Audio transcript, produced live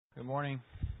morning.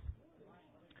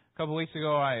 A couple weeks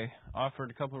ago, I offered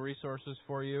a couple of resources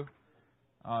for you.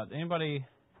 Anybody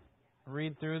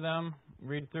read through them?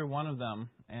 Read through one of them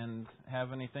and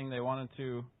have anything they wanted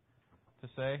to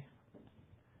say?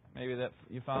 Maybe that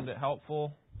you found it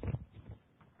helpful,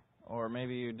 or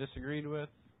maybe you disagreed with.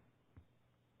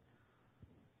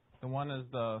 The one is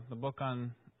the book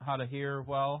on how to hear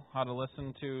well, how to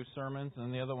listen to sermons,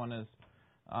 and the other one is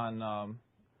on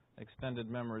extended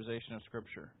memorization of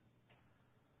Scripture.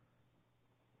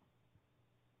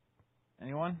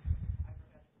 Anyone?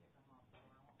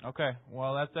 Okay,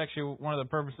 well, that's actually one of the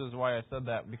purposes why I said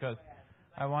that, because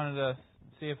I wanted to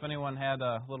see if anyone had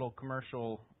a little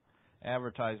commercial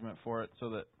advertisement for it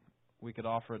so that we could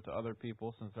offer it to other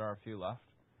people, since there are a few left.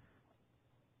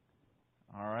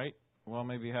 All right. Well,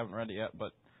 maybe you haven't read it yet,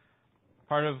 but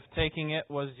part of taking it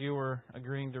was you were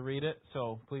agreeing to read it,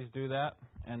 so please do that,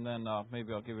 and then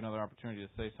maybe I'll give you another opportunity to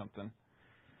say something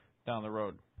down the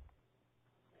road.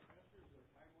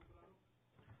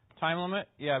 Time limit?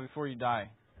 Yeah, before you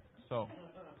die. So,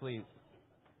 please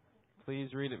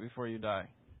read it before you die.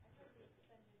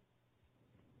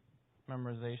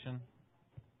 Memorization?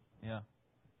 Yeah.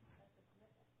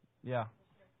 Yeah,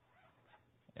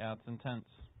 it's intense.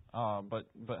 But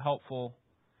helpful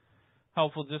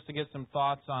just to get some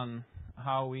thoughts on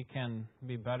how we can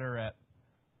be better at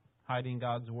hiding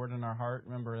God's Word in our heart.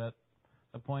 Remember that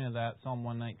the point of that, Psalm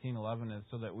 119:11, is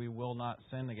so that we will not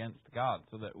sin against God,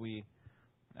 so that we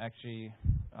actually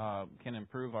can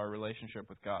improve our relationship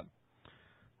with God.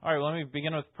 All right, let me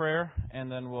begin with prayer, and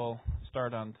then we'll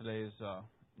start on today's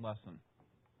lesson.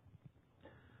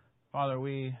 Father,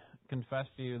 we confess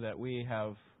to you that we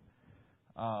have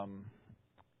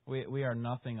we are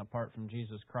nothing apart from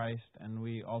Jesus Christ, and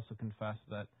we also confess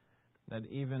that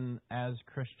even as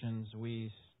Christians we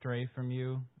stray from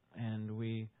you, and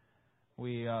we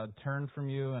turn from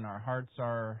you, and our hearts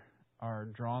are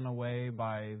drawn away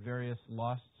by various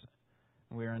lusts.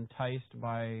 We are enticed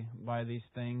by these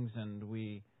things, and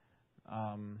we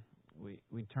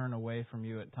turn away from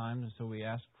you at times. And so we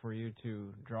ask for you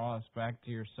to draw us back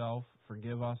to yourself.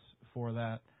 Forgive us for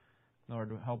that.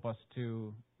 Lord, help us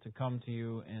to come to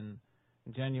you in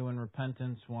genuine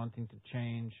repentance, wanting to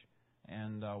change,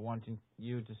 and wanting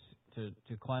you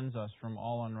to cleanse us from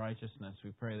all unrighteousness.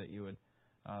 We pray that you would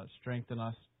strengthen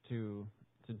us to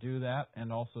do that,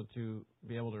 and also to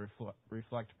be able to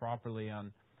reflect properly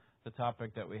on the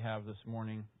topic that we have this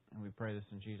morning. And we pray this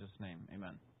in Jesus' name.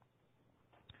 Amen.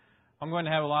 I'm going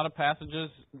to have a lot of passages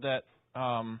that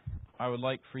I would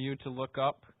like for you to look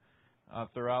up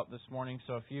throughout this morning.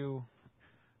 So if you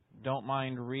don't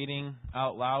mind reading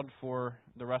out loud for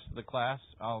the rest of the class,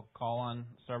 I'll call on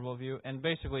several of you. And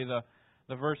basically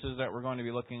the verses that we're going to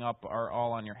be looking up are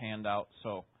all on your handout,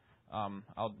 so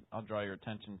I'll draw your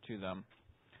attention to them.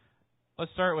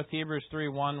 Let's start with Hebrews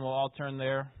 3:1. We'll all turn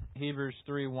there. Hebrews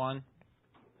 3:1.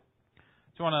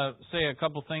 Just want to say a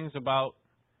couple things about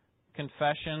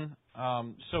confession,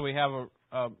 so we have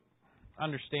a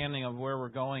understanding of where we're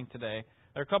going today.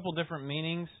 There are a couple different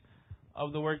meanings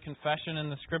of the word confession in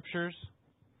the Scriptures.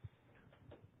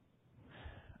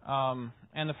 And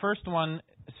the first one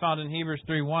is found in Hebrews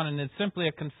 3:1, and it's simply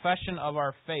a confession of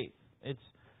our faith. It's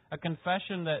a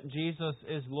confession that Jesus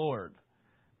is Lord.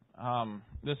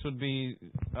 This would be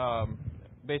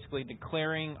basically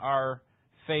declaring our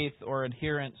faith or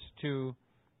adherence to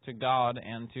God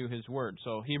and to His Word.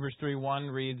 So Hebrews 3:1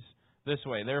 reads this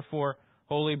way: Therefore,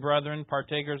 holy brethren,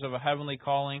 partakers of a heavenly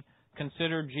calling,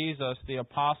 consider Jesus the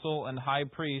apostle and high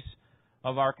priest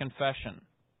of our confession.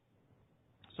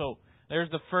 So there's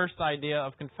the first idea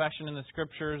of confession in the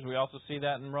Scriptures. We also see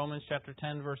that in Romans chapter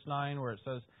 10, verse 9, where it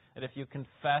says that if you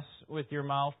confess with your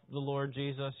mouth the Lord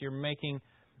Jesus, you're making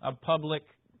a public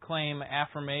claim,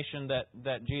 affirmation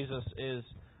that Jesus is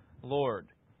Lord.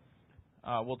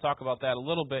 We'll talk about that a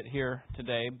little bit here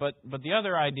today. But the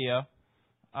other idea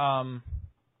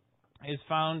is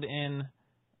found in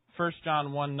 1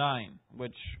 John 1:9,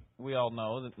 which we all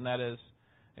know, and that is,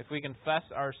 if we confess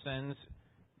our sins,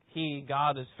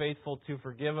 God is faithful to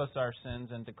forgive us our sins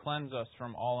and to cleanse us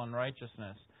from all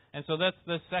unrighteousness. And so that's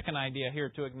the second idea here,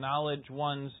 to acknowledge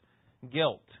one's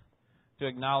guilt. To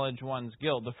acknowledge one's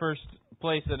guilt. The first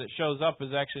place that it shows up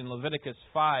is actually in Leviticus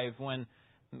 5, when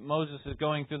Moses is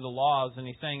going through the laws, and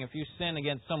he's saying if you sin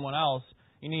against someone else,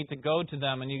 you need to go to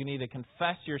them and you need to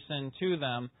confess your sin to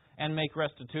them and make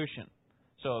restitution.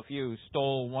 So if you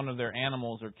stole one of their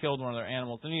animals or killed one of their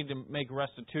animals, you need to make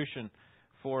restitution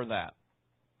for that.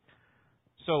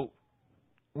 So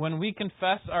when we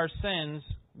confess our sins,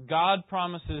 God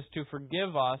promises to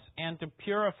forgive us and to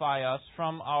purify us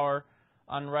from our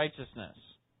unrighteousness.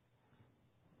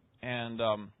 And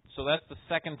So that's the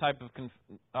second type of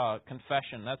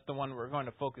confession. That's the one we're going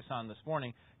to focus on this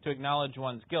morning, to acknowledge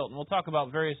one's guilt. And we'll talk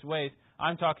about various ways.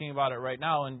 I'm talking about it right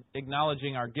now and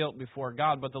acknowledging our guilt before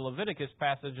God, but the Leviticus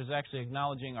passage is actually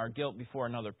acknowledging our guilt before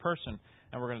another person.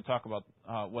 And we're going to talk about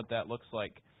what that looks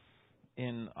like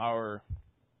in our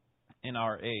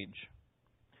age.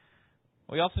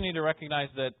 We also need to recognize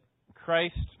that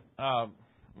Christ,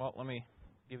 let me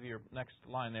give you your next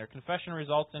line there. Confession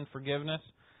results in forgiveness.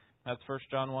 That's 1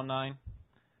 John 1:9.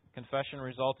 Confession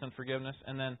results in forgiveness.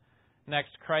 And then next,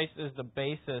 Christ is the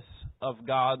basis of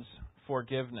God's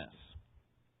forgiveness.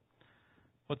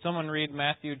 Would someone read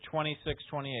Matthew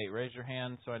 26:28? Raise your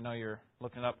hand so I know you're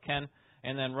looking it up. Ken.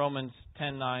 And then Romans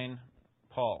 10:9,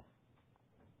 Paul.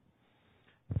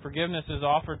 Forgiveness is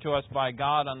offered to us by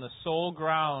God on the sole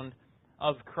ground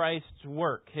of Christ's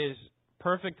work, His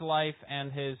perfect life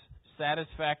and His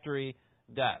satisfactory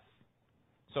death.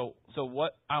 So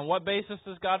on what basis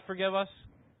does God forgive us?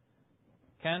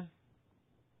 Ken?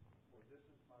 For this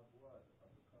is my blood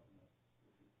of the covenant,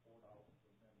 which is poured out for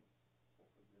many for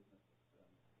forgiveness of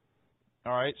sins.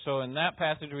 All right, so in that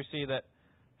passage we see that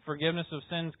forgiveness of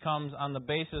sins comes on the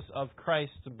basis of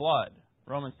Christ's blood.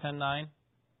 Romans 10:9. And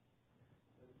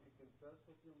if you confess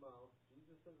with your mouth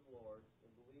Jesus is Lord,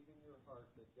 and believe in your heart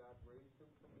that God raised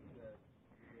Him from the dead,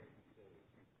 you will be saved.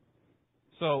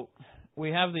 So we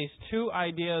have these two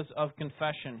ideas of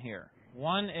confession here.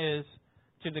 One is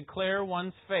to declare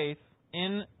one's faith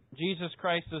in Jesus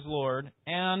Christ as Lord,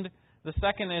 and the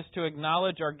second is to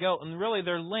acknowledge our guilt. And really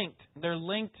they're linked. They're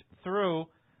linked through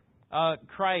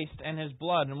Christ and His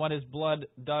blood and what His blood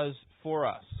does for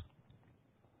us.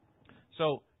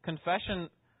 So confession,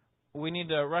 we need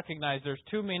to recognize there's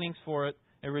two meanings for it.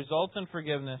 It results in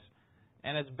forgiveness,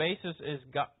 and its basis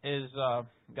is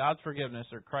God's forgiveness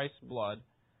or Christ's blood.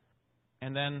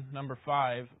 And then number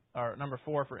 4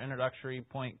 for introductory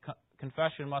point,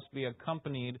 confession must be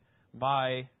accompanied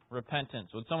by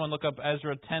repentance. Would someone look up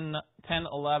Ezra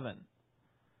 10:11?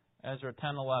 Ezra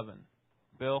 10:11.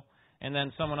 Bill? And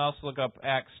then someone else look up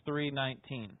Acts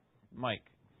 3:19. Mike.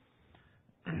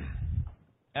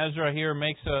 Ezra here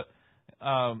makes a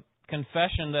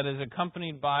confession that is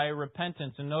accompanied by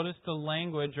repentance. And notice the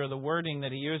language or the wording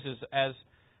that he uses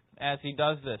as he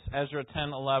does this. Ezra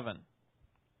 10:11.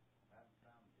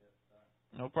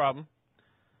 No problem.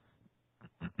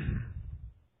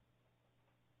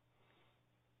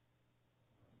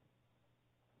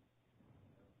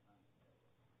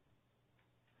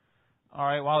 All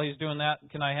right, while he's doing that,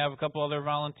 can I have a couple other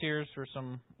volunteers for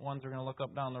some ones we're going to look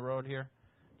up down the road here?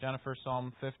 Jennifer,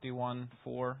 Psalm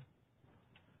 51:4.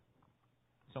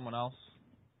 Someone else?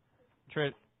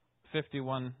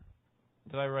 51.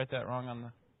 Did I write that wrong on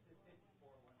the...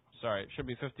 Sorry, it should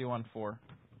be 51:4.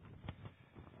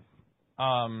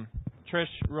 Trish,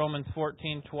 Romans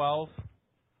 14:12.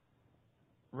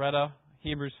 Retta,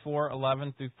 Hebrews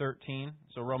 4:11 through 13.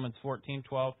 So Romans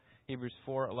 14:12, Hebrews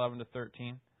 4:11 to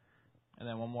 13. And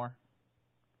then one more.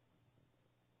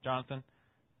 Jonathan,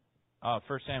 1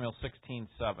 Samuel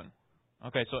 16:7.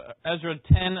 Okay, so Ezra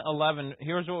 10:11.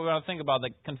 Here's what we got to think about: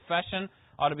 the confession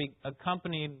ought to be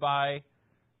accompanied by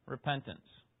repentance.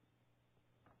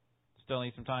 Still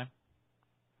need some time.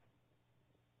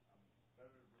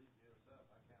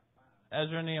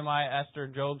 Ezra, Nehemiah, Esther,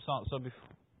 Job, Psalm. So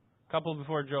a couple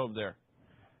before Job there.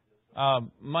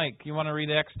 Mike, you want to read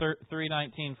Acts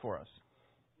 3:19 for us?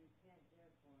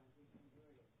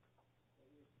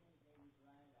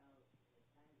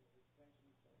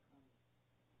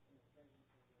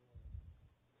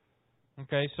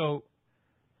 Okay, so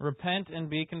repent and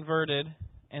be converted,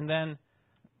 and then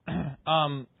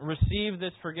receive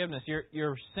this forgiveness.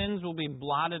 Your sins will be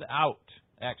blotted out.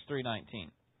 Acts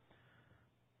 3:19.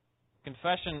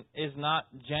 Confession is not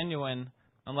genuine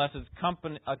unless it's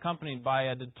accompanied by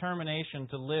a determination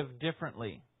to live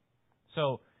differently.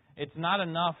 So it's not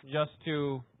enough just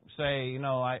to say,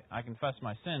 I confess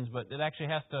my sins, but it actually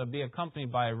has to be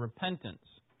accompanied by repentance.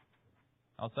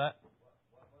 How's that?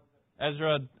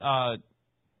 Ezra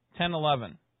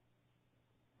 10:11.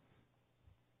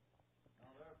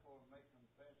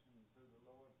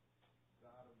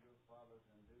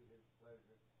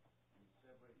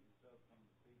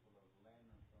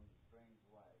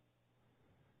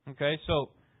 Okay,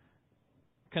 so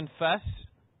confess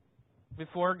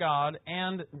before God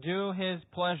and do His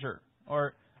pleasure,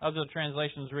 or other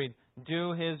translations read,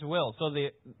 do His will. So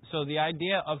the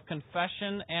idea of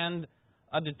confession and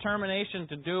a determination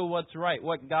to do what's right,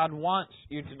 what God wants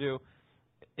you to do,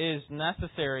 is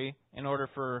necessary in order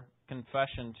for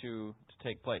confession to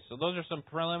take place. So those are some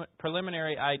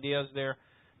preliminary ideas there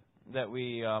that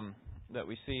we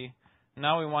see.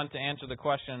 Now we want to answer the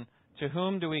question, to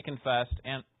whom do we confess,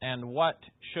 and what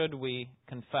should we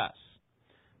confess?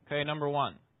 Okay, number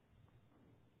one.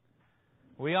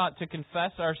 We ought to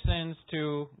confess our sins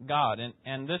to God,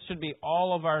 and this should be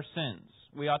all of our sins.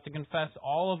 We ought to confess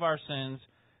all of our sins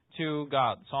to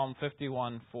God. Psalm 51:4.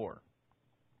 Against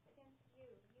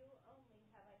you only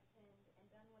have I sinned and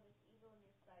done what is evil in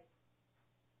your sight,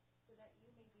 so that you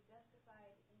may be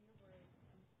justified in your words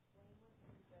and blameless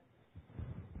in your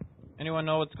judgment. Anyone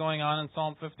know what's going on in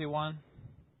Psalm 51?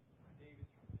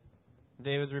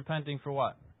 David's repenting for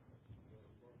what?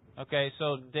 Okay,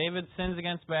 so David sins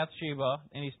against Bathsheba,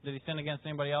 and did he sin against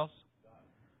anybody else?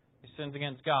 He sins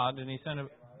against God. Did he sin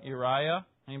against Uriah?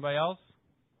 Anybody else?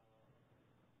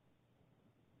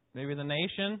 Maybe the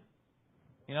nation?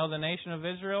 You know, the nation of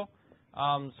Israel?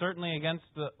 Certainly against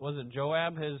was it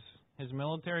Joab, his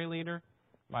military leader?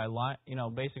 By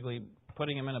basically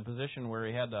putting him in a position where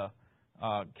he had to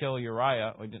kill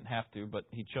Uriah. Well, he didn't have to, but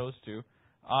he chose to.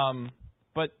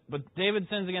 But David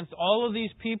sins against all of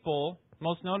these people,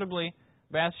 most notably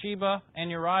Bathsheba and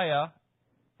Uriah.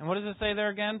 And what does it say there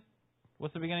again?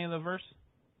 What's the beginning of the verse?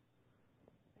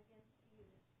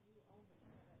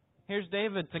 Here's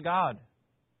David to God.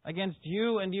 Against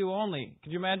you and you only.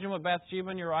 Could you imagine what Bathsheba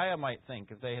and Uriah might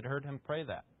think if they had heard him pray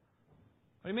that?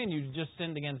 What do you mean you just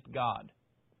sinned against God?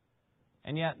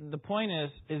 And yet the point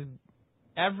is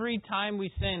every time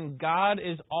we sin, God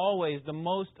is always the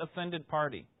most offended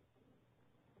party.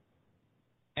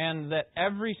 And that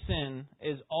every sin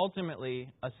is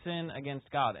ultimately a sin against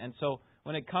God. And so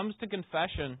when it comes to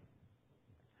confession,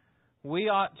 we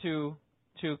ought to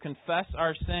confess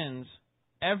our sins,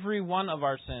 every one of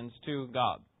our sins, to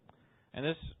God. And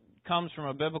this comes from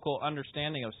a biblical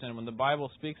understanding of sin. When the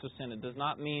Bible speaks of sin, it does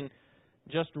not mean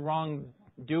just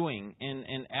wrongdoing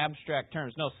in abstract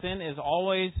terms. No, sin is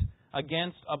always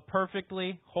against a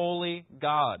perfectly holy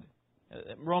God.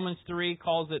 Romans 3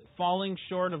 calls it falling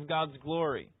short of God's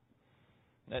glory.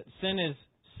 That sin is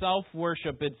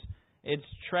self-worship. It's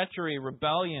treachery,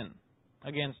 rebellion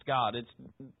against God. It's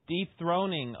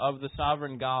dethroning of the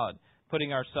sovereign God,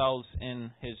 putting ourselves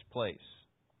in His place.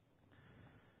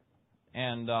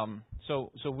 And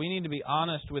so we need to be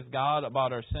honest with God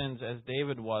about our sins, as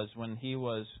David was when he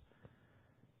was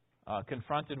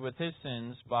confronted with his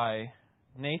sins by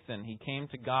Nathan. He came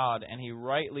to God and he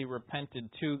rightly repented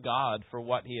to God for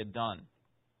what he had done.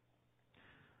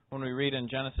 When we read in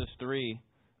Genesis 3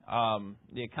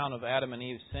 the account of Adam and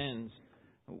Eve's sins,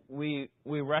 we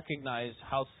recognize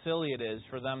how silly it is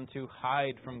for them to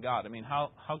hide from God. I mean,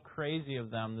 how crazy of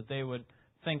them that they would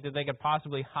think that they could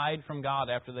possibly hide from God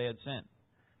after they had sinned.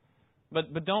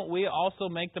 But don't we also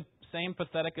make the same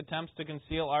pathetic attempts to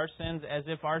conceal our sins as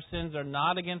if our sins are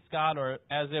not against God, or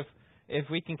as if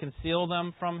we can conceal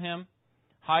them from Him,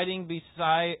 hiding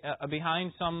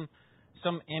behind some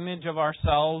image of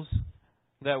ourselves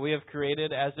that we have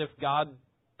created, as if God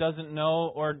doesn't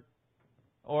know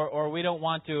or we don't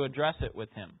want to address it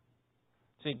with Him.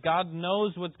 See, God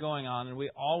knows what's going on, and we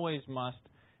always must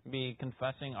be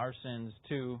confessing our sins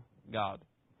to God.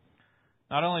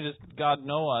 Not only does God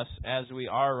know us as we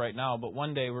are right now, but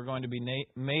one day we're going to be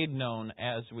made known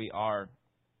as we are.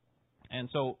 And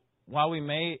so, while we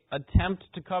may attempt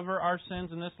to cover our sins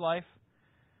in this life,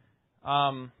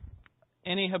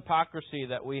 any hypocrisy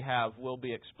that we have will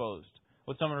be exposed.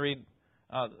 Would someone read,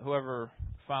 whoever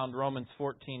found Romans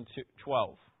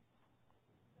 14:12?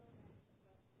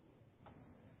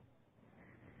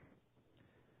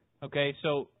 Okay,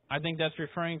 so I think that's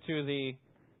referring to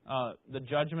the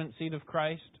judgment seat of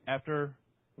Christ. After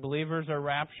believers are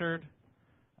raptured,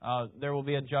 there will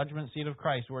be a judgment seat of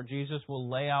Christ where Jesus will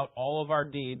lay out all of our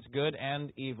deeds, good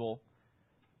and evil,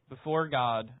 before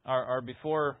God, or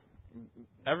before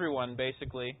everyone,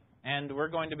 basically, and we're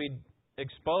going to be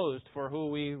exposed for who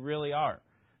we really are.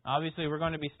 Obviously, we're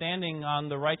going to be standing on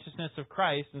the righteousness of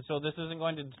Christ, and so this isn't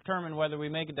going to determine whether we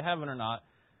make it to heaven or not.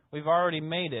 We've already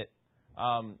made it.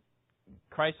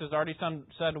 Christ has already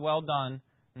said, "Well done."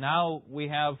 Now we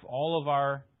have all of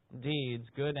our deeds,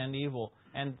 good and evil,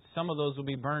 and some of those will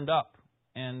be burned up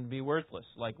and be worthless,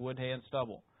 like wood, hay, and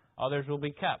stubble. Others will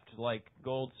be kept, like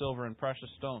gold, silver, and precious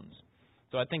stones.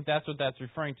 So I think that's what that's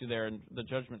referring to there in the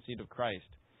judgment seat of Christ.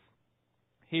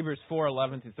 Hebrews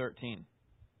 4:11-13.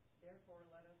 Therefore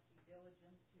let us be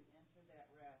diligent to enter that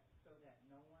rest, so that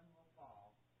no one will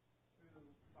fall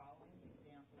through following the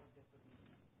example of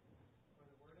disobedience. For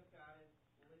the word of God is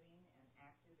living and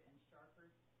active and sharper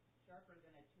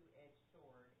than a two-edged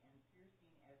sword, and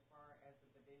piercing as far as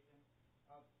the division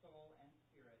of soul and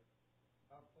spirit,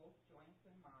 of both joints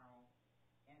and marrow,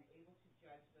 and able to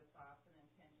judge the thoughts and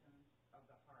intentions of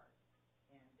the heart.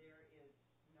 And there is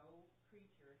no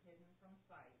creature hidden from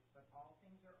sight, but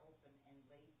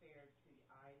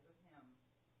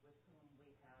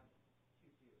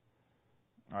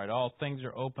All right, all things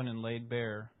are open and laid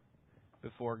bare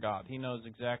before God. He knows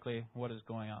exactly what is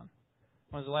going on.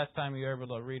 When was the last time you were able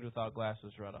to read without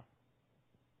glasses, Retta?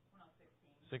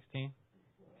 16?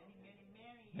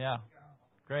 Many Yeah. years ago.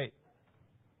 Great.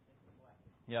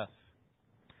 Yes.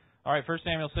 All right, 1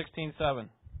 Samuel 16:7.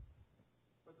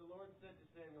 But the Lord said to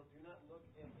Samuel, do not look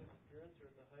at his appearance or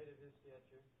at the height of his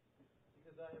stature,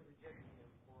 because I have rejected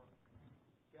him. For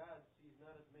God sees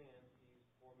not as man sees,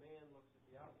 for man looks at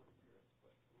the outward appearance,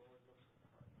 but the Lord looks at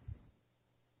the heart.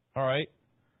 All right.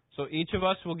 So each of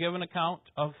us will give an account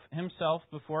of himself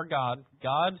before God.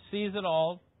 God sees it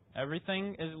all.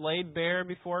 Everything is laid bare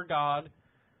before God.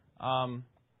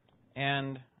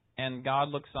 And God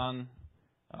looks on,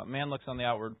 man looks on the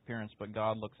outward appearance, but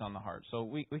God looks on the heart. So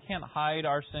we can't hide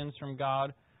our sins from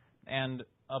God. And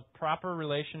a proper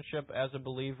relationship as a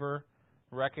believer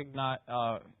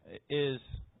is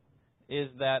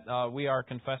that we are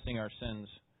confessing our sins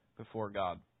before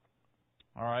God.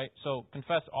 All right? So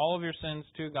confess all of your sins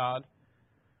to God.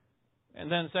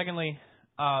 And then secondly,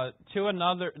 to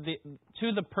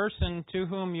the person to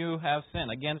whom you have sinned,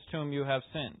 against whom you have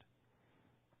sinned.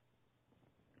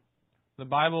 The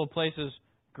Bible places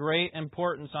great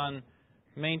importance on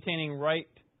maintaining right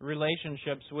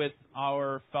relationships with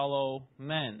our fellow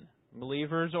men,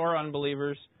 believers or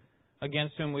unbelievers,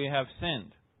 against whom we have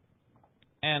sinned.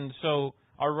 And so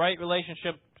our right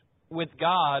relationship with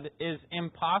God is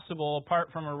impossible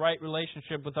apart from a right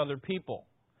relationship with other people.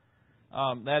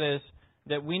 That is,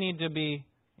 that we need to be,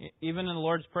 even in the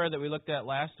Lord's Prayer that we looked at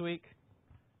last week,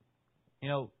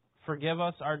 forgive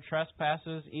us our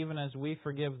trespasses, even as we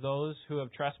forgive those who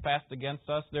have trespassed against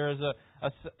us. There is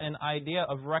an idea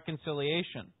of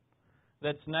reconciliation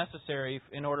that's necessary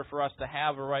in order for us to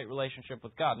have a right relationship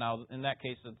with God. Now, in that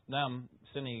case, it's them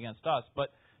sinning against us. But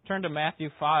turn to Matthew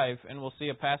 5, and we'll see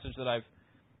a passage that I've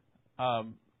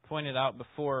pointed out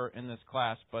before in this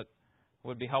class, but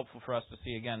would be helpful for us to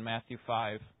see again. Matthew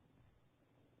 5.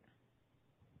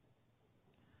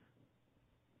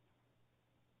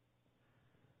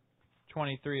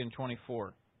 (23 and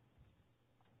 24).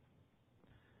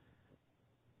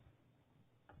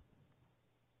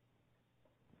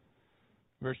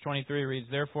 Verse 23 reads,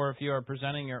 "Therefore, if you are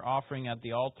presenting your offering at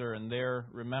the altar, and there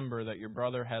remember that your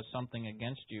brother has something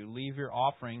against you, leave your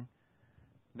offering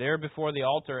there before the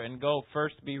altar, and go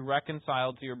first be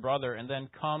reconciled to your brother, and then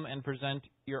come and present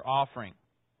your offering."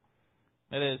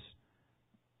 That is,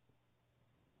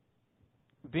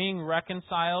 being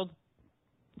reconciled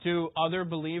to other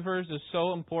believers is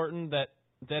so important that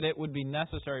it would be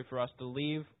necessary for us to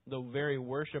leave the very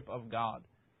worship of God.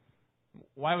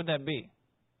 Why would that be?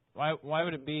 Why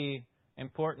would it be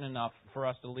important enough for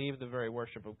us to leave the very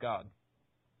worship of God?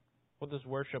 What does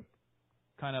worship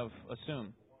kind of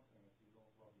assume?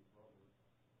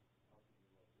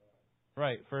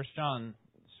 Right, 1 John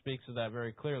speaks of that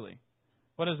very clearly.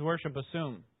 What does worship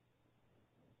assume?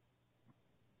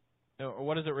 Or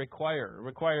what does it require? It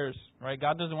requires, right,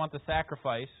 God doesn't want the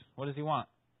sacrifice. What does He want?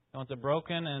 He wants a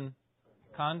broken and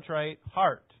contrite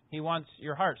heart. He wants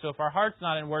your heart. So if our heart's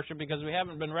not in worship because we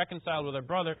haven't been reconciled with our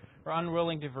brother, we're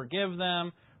unwilling to forgive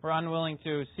them, we're unwilling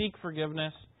to seek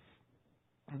forgiveness,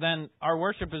 then our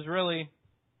worship is really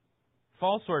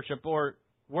false worship or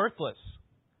worthless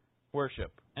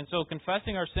worship. And so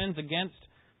confessing our sins against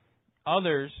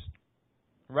others,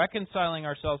 reconciling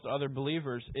ourselves to other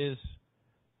believers is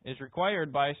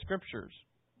required by Scriptures,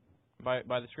 by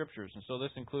the Scriptures. And so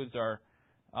this includes our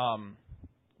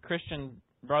Christian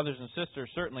brothers and sisters,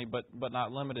 certainly, but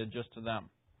not limited just to them.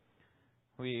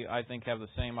 We, I think, have the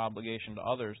same obligation to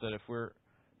others that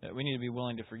we need to be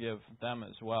willing to forgive them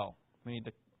as well. We need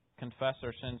to confess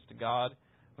our sins to God.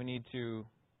 We need to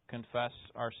confess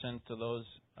our sins to those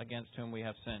against whom we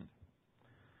have sinned.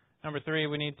 Number 3,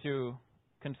 we need to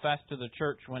confess to the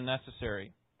church when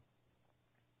necessary.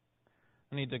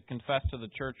 We need to confess to the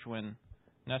church when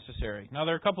necessary. Now,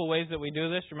 there are a couple ways that we do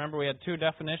this. Remember, we had 2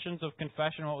 definitions of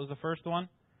confession. What was the first one?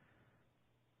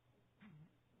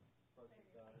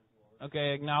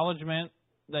 Okay, acknowledgement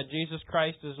that Jesus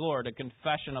Christ is Lord. A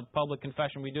confession, a public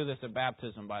confession. We do this at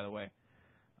baptism, by the way.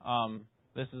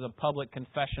 This is a public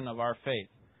confession of our faith.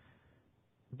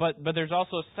 But there's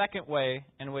also a second way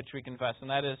in which we confess, and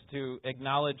that is to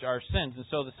acknowledge our sins. And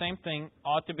so the same thing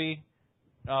ought to be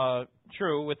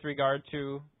true with regard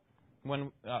to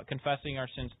when confessing our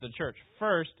sins to the church.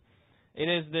 First, it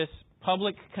is this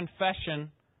public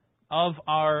confession of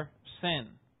our sin.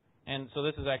 And so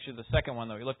this is actually the second one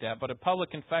that we looked at. But a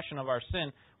public confession of our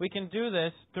sin, we can do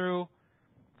this through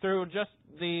just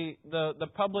the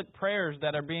public prayers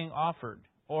that are being offered.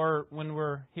 Or when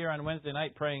we're here on Wednesday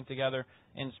night praying together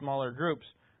in smaller groups,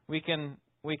 we can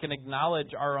we can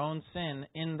acknowledge our own sin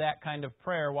in that kind of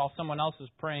prayer while someone else is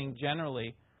praying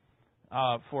generally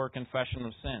for confession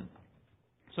of sin.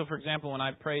 So, for example, when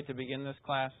I prayed to begin this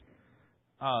class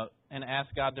and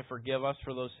asked God to forgive us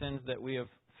for those sins that we have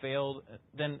failed,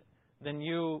 then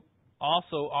you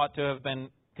also ought to have been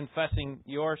confessing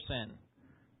your sin.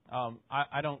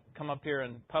 I don't come up here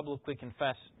and publicly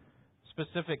confess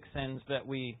specific sins that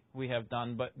we have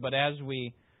done, but as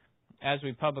we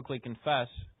publicly confess,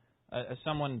 as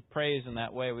someone prays in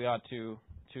that way, we ought to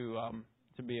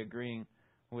be agreeing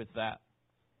with that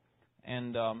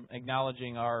and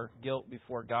acknowledging our guilt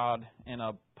before God in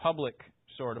a public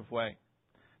sort of way.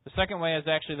 The second way is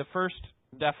actually the first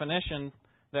definition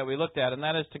that we looked at, and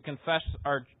that is to confess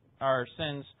our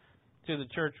sins to the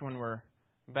church when we're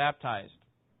baptized.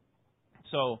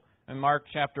 So in Mark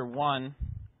chapter 1,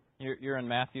 you're in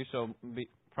Matthew, so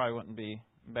probably wouldn't be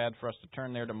bad for us to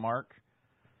turn there to Mark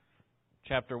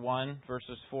chapter 1,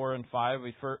 verses 4 and 5.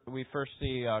 We first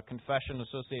see confession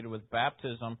associated with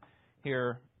baptism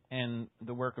here in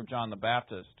the work of John the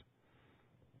Baptist.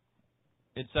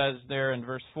 It says there in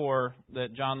verse 4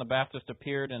 that John the Baptist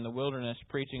appeared in the wilderness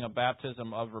preaching a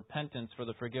baptism of repentance for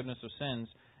the forgiveness of sins,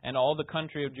 and all the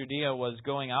country of Judea was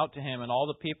going out to him, and all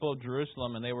the people of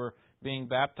Jerusalem, and they were being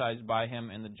baptized by him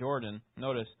in the Jordan.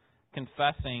 Notice,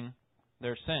 confessing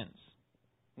their sins.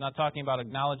 Not talking about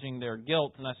acknowledging their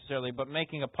guilt necessarily, but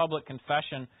making a public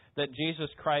confession that Jesus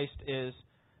Christ is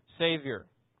Savior.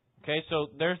 Okay, so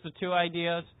there's the two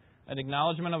ideas. An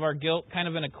acknowledgement of our guilt, kind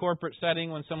of in a corporate setting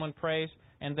when someone prays,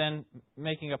 and then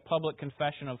making a public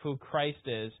confession of who Christ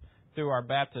is through our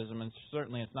baptism. And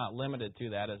certainly it's not limited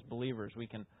to that as believers. We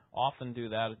can often do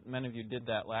that. Many of you did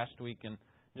that last week and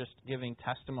just giving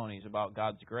testimonies about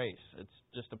God's grace. It's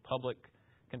just a public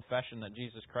confession that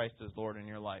Jesus Christ is Lord in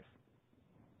your life.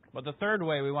 But the third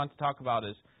way we want to talk about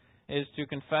is to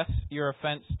confess your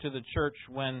offense to the church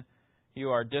when you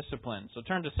are disciplined. So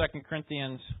turn to 2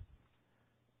 Corinthians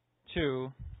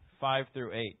 2, 5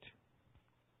 through 8.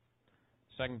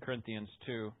 2 Corinthians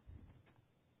 2.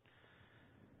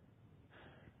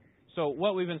 So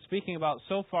what we've been speaking about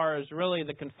so far is really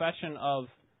the confession of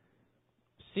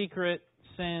secret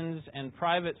sins and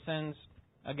private sins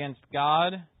against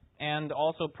God, and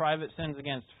also private sins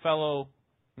against fellow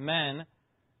men.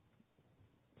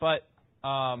 But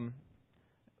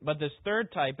this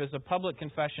third type is a public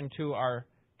confession to our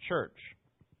church.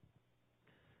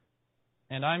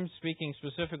 And I'm speaking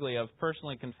specifically of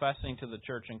personally confessing to the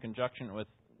church in conjunction with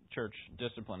church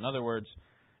discipline. In other words,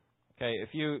 okay,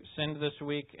 if you sinned this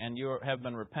week and you have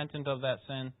been repentant of that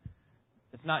sin,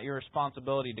 it's not your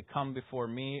responsibility to come before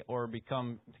me or to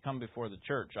come before the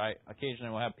church. I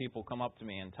occasionally will have people come up to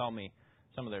me and tell me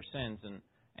some of their sins,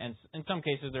 and in some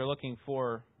cases they're looking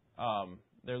for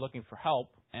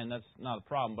help, and that's not a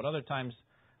problem. But other times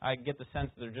I get the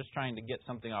sense that they're just trying to get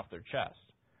something off their chest,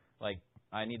 like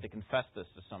I need to confess this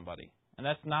to somebody, and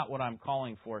that's not what I'm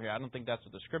calling for here. I don't think that's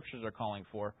what the Scriptures are calling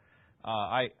for.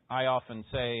 I often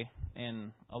say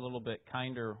in a little bit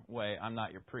kinder way, I'm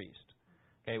not your priest.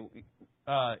 Okay,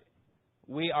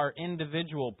 we are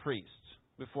individual priests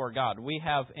before God. We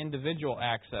have individual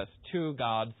access to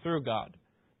God,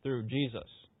 through Jesus,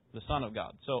 the Son of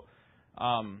God.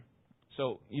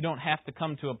 So you don't have to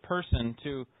come to a person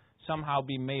to somehow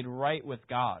be made right with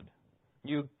God.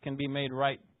 You can be made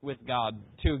right with God,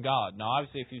 to God. Now,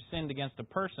 obviously, if you sinned against a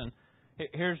person,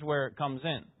 here's where it comes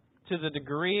in. To the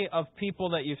degree of people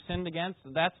that you've sinned against,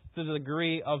 that's the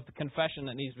degree of the confession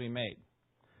that needs to be made.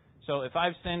 So if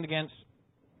I've sinned against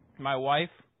my wife,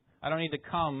 I don't need to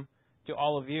come to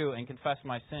all of you and confess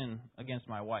my sin against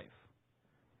my wife.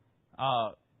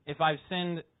 If I've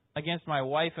sinned against my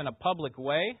wife in a public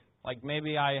way, like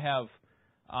maybe I have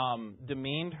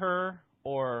demeaned her,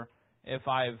 or if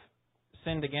I've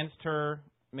sinned against her,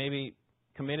 maybe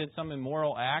committed some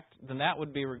immoral act, then that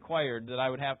would be required that I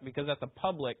would have, because that's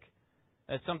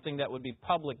that's something that would be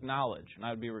public knowledge, and I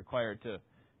would be required to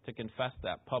confess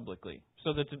that publicly.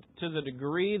 So that to the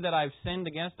degree that I've sinned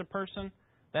against a person,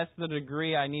 that's the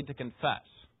degree I need to confess.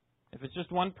 If it's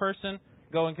just one person,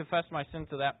 go and confess my sin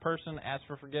to that person, ask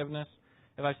for forgiveness.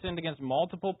 If I've sinned against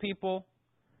multiple people,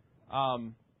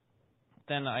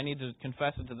 then I need to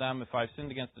confess it to them. If I've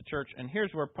sinned against the church, and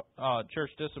here's where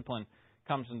church discipline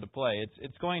comes into play.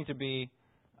 It's going to be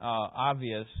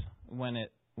obvious when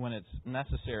it's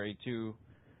necessary to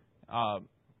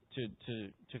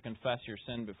confess your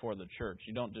sin before the church.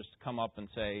 You don't just come up and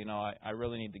say, I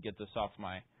really need to get this off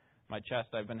my chest.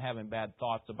 I've been having bad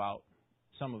thoughts about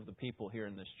some of the people here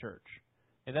in this church.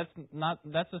 And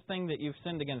that's the thing that you've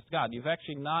sinned against God. You've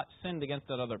actually not sinned against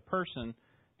that other person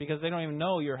because they don't even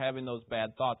know you're having those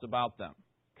bad thoughts about them.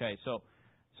 Okay, so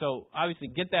So obviously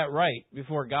get that right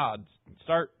before God.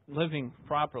 Start living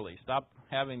properly. Stop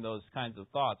having those kinds of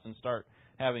thoughts and start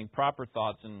having proper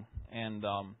thoughts and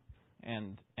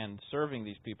serving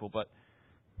these people.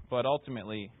 But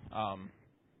ultimately,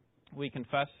 we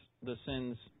confess the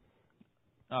sins,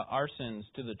 our sins,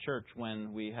 to the church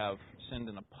when we have sinned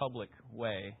in a public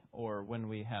way or when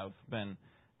we have been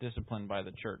disciplined by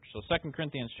the church. So 2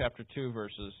 Corinthians chapter 2,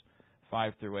 verses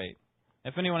 5 through 8.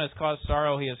 If anyone has caused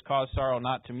sorrow, he has caused sorrow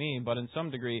not to me, but in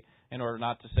some degree, in order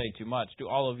not to say too much, to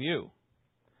all of you.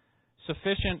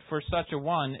 Sufficient for such a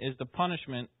one is the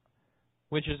punishment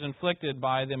which is inflicted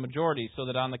by the majority, so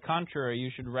that on the contrary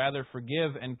you should rather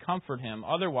forgive and comfort him.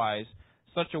 Otherwise,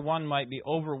 such a one might be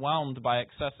overwhelmed by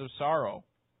excessive sorrow.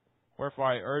 Wherefore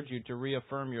I urge you to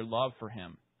reaffirm your love for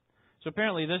him. So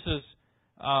apparently this is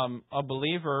a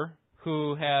believer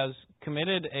who has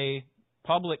committed a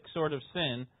public sort of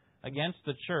sin against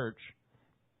the church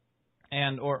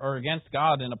and or against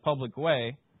God in a public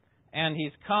way, and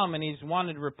he's come and he's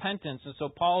wanted repentance. And so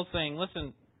Paul's saying,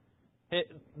 listen,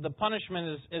 the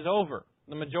punishment is over.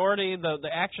 The majority, the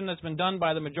action that's been done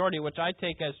by the majority, which I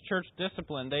take as church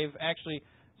discipline, they've actually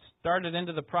started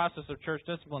into the process of church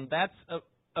discipline. That's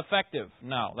effective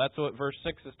now. That's what verse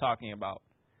 6 is talking about.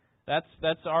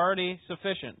 That's already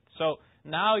sufficient. So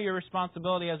now your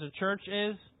responsibility as a church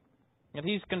is, if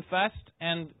he's confessed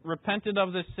and repented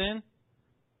of this sin,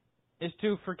 is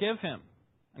to forgive him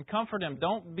and comfort him.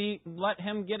 Don't let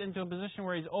him get into a position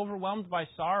where he's overwhelmed by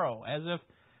sorrow, as if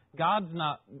God's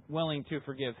not willing to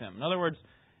forgive him. In other words,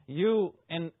 you,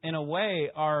 in a way,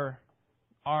 are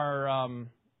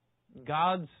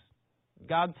God's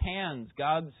hands,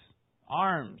 God's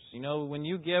arms. You know, when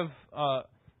you give a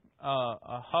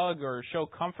hug or show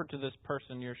comfort to this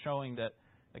person, you're showing that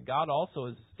God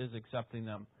also is accepting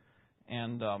them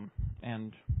and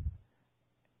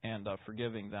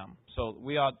forgiving them. So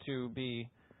we ought to be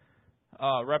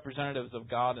representatives of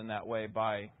God in that way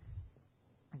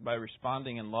by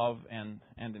responding in love and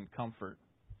in comfort.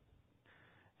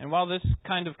 And while this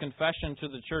kind of confession to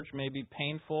the church may be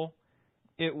painful,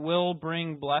 it will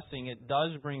bring blessing. It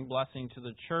does bring blessing to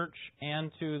the church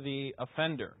and to the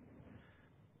offender.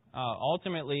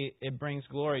 Ultimately, it brings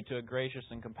glory to a gracious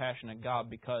and compassionate God,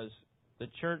 because the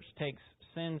church takes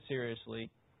sin seriously,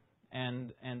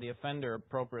 and the offender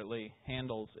appropriately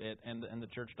handles it, and the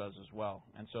church does as well.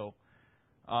 And so,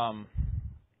 I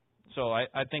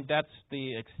think that's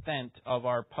the extent of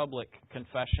our public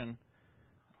confession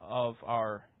of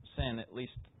our sin, at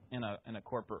least in a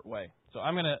corporate way. So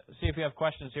I'm going to see if you have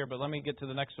questions here, but let me get to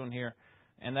the next one here,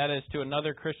 and that is to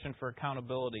another Christian for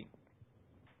accountability.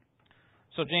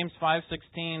 So James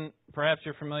 5:16, perhaps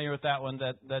you're familiar with that one.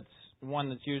 That's one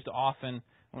that's used often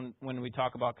when we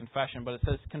talk about confession, but it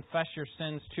says, confess your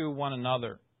sins to one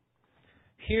another.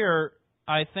 Here,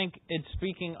 I think it's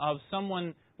speaking of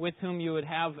someone with whom you would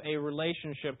have a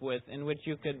relationship with, in which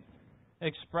you could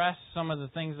express some of the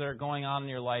things that are going on in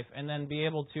your life and then be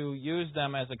able to use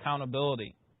them as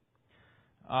accountability.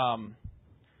 John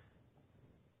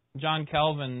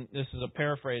Calvin, this is a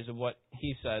paraphrase of what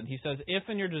he said. He says, if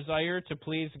in your desire to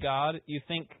please God, you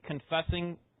think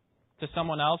confessing to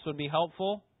someone else would be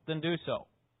helpful, then do so.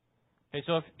 Okay,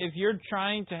 so if you're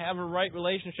trying to have a right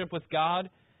relationship with God,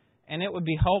 and it would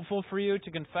be helpful for you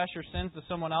to confess your sins to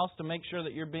someone else to make sure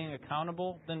that you're being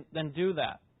accountable, then do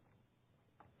that.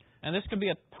 And this could be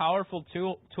a powerful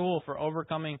tool for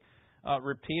overcoming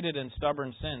repeated and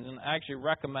stubborn sins. And I actually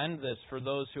recommend this for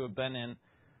those who have been in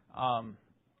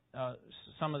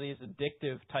some of these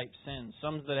addictive type sins.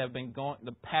 Some that have been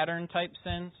the pattern type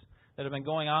sins that have been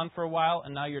going on for a while,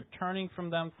 and now you're turning from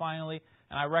them finally.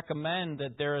 And I recommend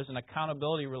that there is an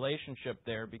accountability relationship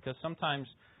there, because sometimes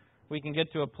we can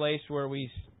get to a place where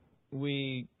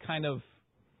we kind of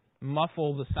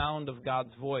muffle the sound of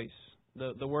God's voice.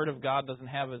 The Word of God doesn't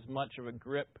have as much of a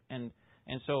grip, and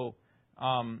so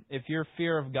if your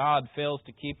fear of God fails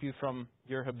to keep you from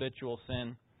your habitual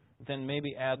sin, then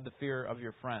maybe add the fear of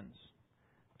your friends.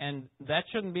 And that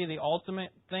shouldn't be the ultimate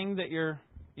thing that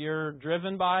you're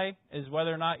driven by, is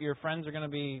whether or not your friends are going to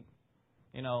be,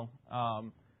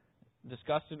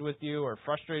 disgusted with you or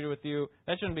frustrated with you.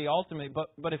 That shouldn't be ultimate.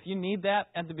 But if you need that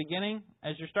at the beginning,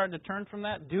 as you're starting to turn from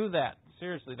that, do that.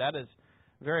 Seriously, that is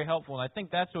very helpful. And I think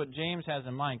that's what James has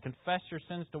in mind. Confess your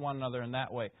sins to one another in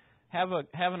that way. Have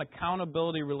an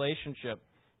accountability relationship.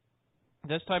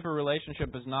 This type of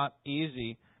relationship is not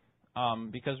easy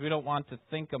because we don't want to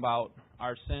think about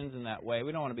our sins in that way.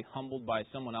 We don't want to be humbled by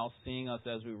someone else seeing us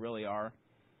as we really are.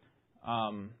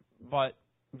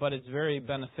 But it's very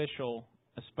beneficial,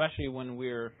 especially when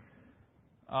we're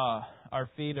our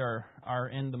feet are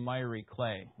in the miry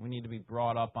clay. We need to be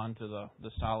brought up onto the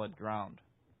solid ground.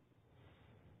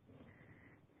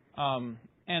 And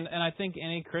I think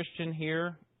any Christian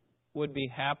here would be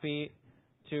happy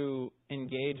to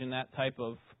engage in that type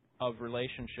of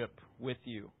relationship with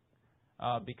you,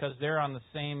 because they're on the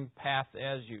same path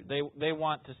as you. They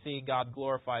want to see God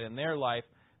glorified in their life.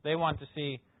 They want to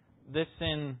see this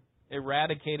sin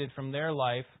eradicated from their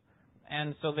life,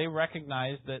 and so they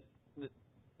recognize that,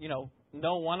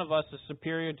 no one of us is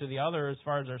superior to the other as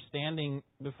far as our standing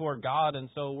before God, and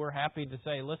so we're happy to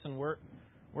say, listen,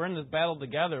 we're in this battle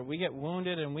together. We get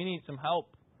wounded and we need some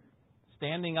help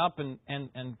standing up and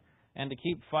to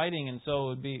keep fighting, and so it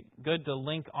would be good to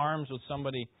link arms with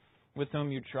somebody with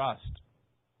whom you trust.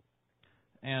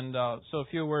 And so a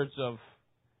few words of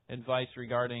advice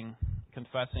regarding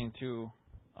confessing to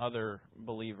other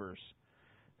believers.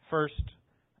 First,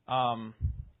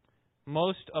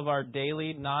 most of our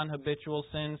daily non-habitual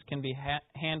sins can be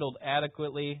handled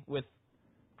adequately with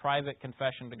private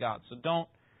confession to God. So don't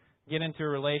get into a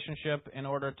relationship in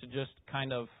order to just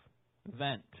kind of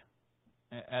vent,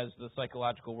 as the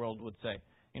psychological world would say.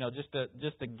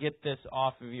 Just to get this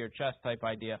off of your chest type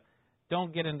idea.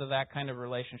 Don't get into that kind of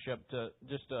relationship to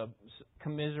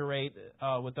commiserate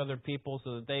with other people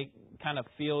so that they kind of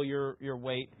feel your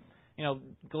weight.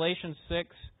 Galatians 6, in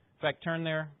fact, turn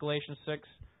there, Galatians 6,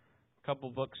 a couple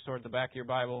books toward the back of your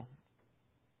Bible.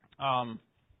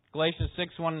 Galatians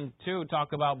 6, 1 and 2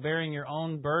 talk about bearing your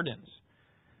own burdens.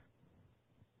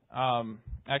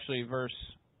 Actually, verse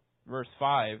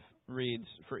 5 reads,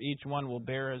 "For each one will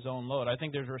bear his own load." I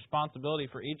think there's a responsibility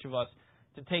for each of us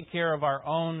to take care of our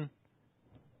own.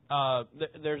 To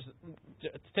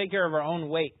take care of our own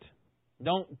weight.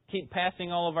 Don't keep passing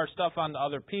all of our stuff on to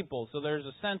other people. So there's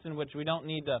a sense in which we don't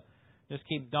need to just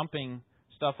keep dumping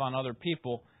stuff on other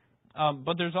people.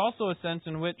 But there's also a sense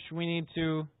in which we need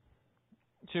to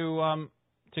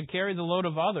carry the load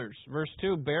of others. Verse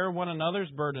 2, bear one another's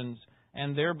burdens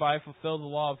and thereby fulfill the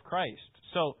law of Christ.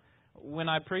 So when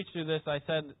I preached through this, I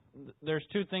said there's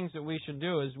two things that we should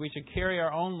do. Is we should carry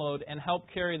our own load and help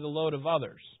carry the load of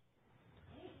others.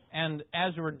 And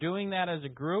as we're doing that as a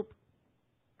group,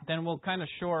 then we'll kind of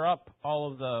shore up all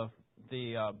of the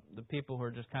people who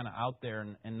are just kind of out there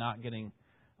and not getting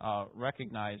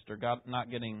recognized or not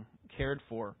getting cared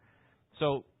for.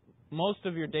 So most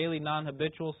of your daily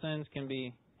non-habitual sins can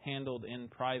be handled in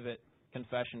private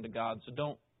confession to God. So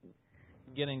don't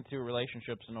get into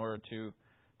relationships in order to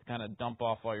kind of dump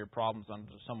off all your problems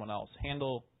onto someone else.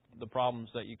 Handle the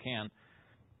problems that you can.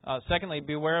 Secondly,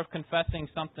 beware of confessing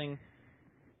something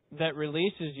that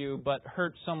releases you but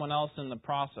hurts someone else in the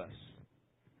process.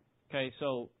 Okay,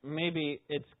 so maybe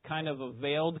it's kind of a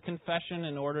veiled confession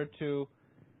in order to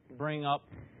bring up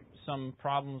some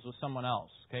problems with someone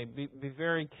else. Okay, be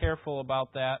very careful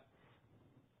about that.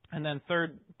 And then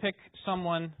third, pick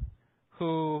someone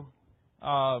whom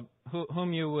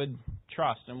you would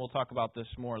trust, and we'll talk about this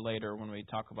more later when we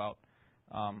talk about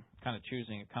kind of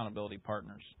choosing accountability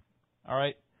partners. All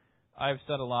right. I've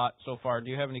said a lot so far. Do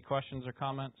you have any questions or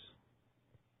comments?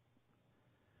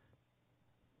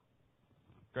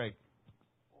 Greg.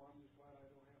 Oh, I'm just glad I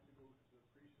don't have to go to the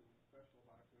priest in the special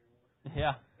box anymore.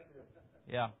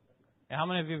 Yeah. How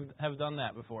many of you have done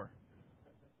that before?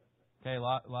 Okay,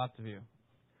 lots of you.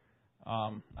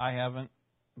 I haven't,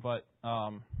 but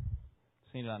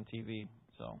seen it on TV,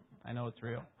 so I know it's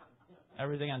real.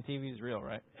 Everything on TV is real,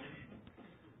 right?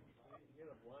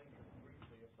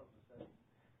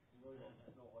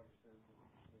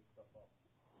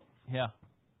 Yeah.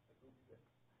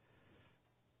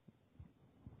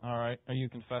 All right. Are you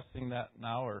confessing that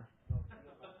now, or?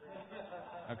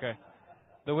 Okay.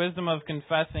 The wisdom of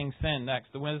confessing sin.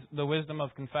 Next, the wisdom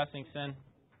of confessing sin.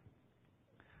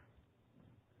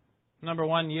 Number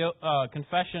one,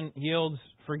 confession yields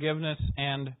forgiveness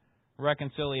and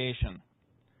reconciliation.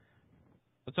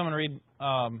 Would someone read?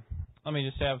 Let me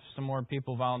just have some more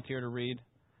people volunteer to read.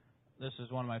 This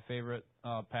is one of my favorite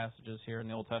passages here in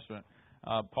the Old Testament.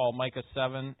 Micah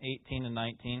 7, 18 and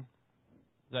 19. Is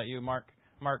that you, Mark?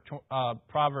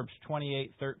 Proverbs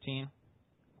 28, 13.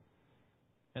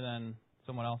 And then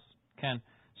someone else. Ken.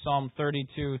 Psalm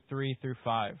 32, 3 through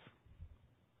 5.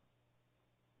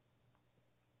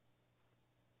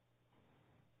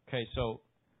 Okay, so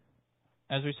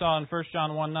as we saw in 1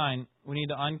 John 1:9, we need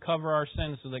to uncover our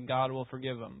sins so that God will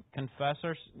forgive them. If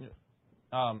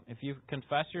you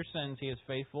confess your sins, He is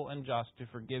faithful and just to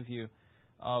forgive you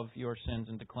of your sins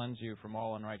and to cleanse you from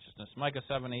all unrighteousness. Micah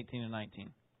 7, 18 and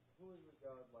 19. Who is a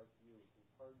God like you, who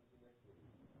pardons iniquity,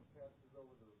 who passes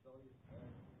over the rebellious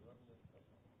acts and remnant of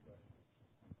transgression?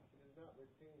 It is not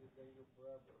retained his anger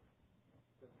forever,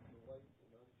 because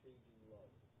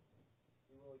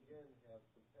He will again have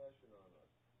compassion on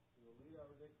us. He will lead our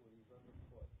iniquities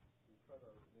underfoot and tread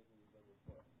our iniquities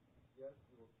underfoot. Yes,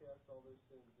 He will cast all their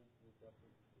sins into the depth of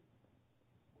the sea.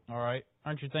 All right.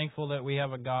 Aren't you thankful that we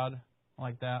have a God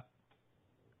like that?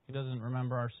 He doesn't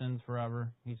remember our sins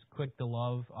forever. He's quick to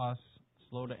love us,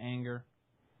 slow to anger.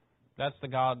 That's the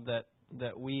God that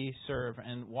we serve.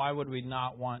 And why would we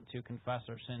not want to confess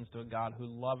our sins to a God who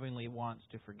lovingly wants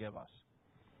to forgive us?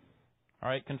 All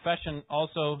right. Confession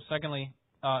also, secondly,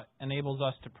 enables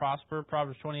us to prosper.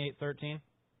 Proverbs 28:13.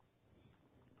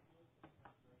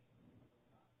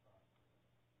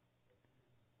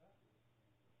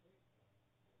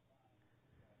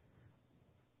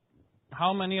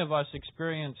 How many of us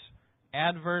experience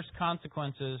adverse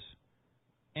consequences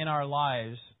in our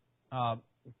lives,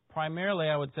 primarily,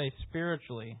 I would say,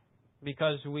 spiritually,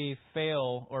 because we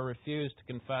fail or refuse to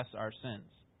confess our sins?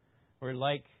 We're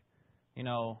like,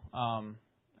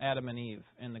 Adam and Eve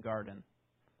in the garden,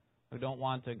 who don't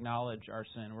want to acknowledge our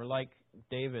sin. We're like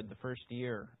David the first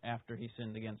year after he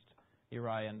sinned against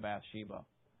Uriah and Bathsheba.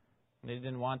 They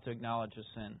didn't want to acknowledge his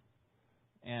sin.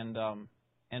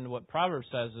 And what Proverbs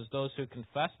says is those who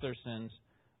confess their sins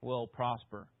will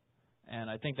prosper. And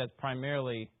I think that's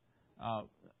primarily, I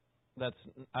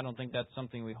don't think that's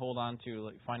something we hold on to,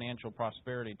 like financial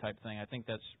prosperity type thing. I think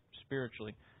that's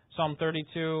spiritually. Psalm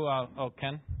 32,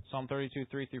 Ken? Psalm 32,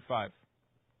 3 through 5.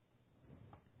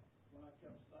 When I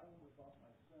kept silent about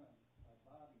my sin, my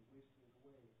body wasted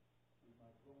away with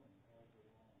my groaning all day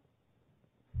long.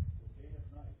 For day and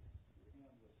night, your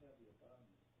hand was heavy upon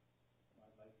me.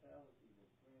 My vitality was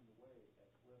drained away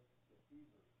as with the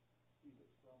fever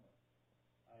heated from it.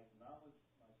 I acknowledged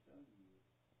my sin to you,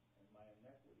 and my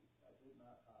iniquity I did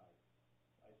not hide.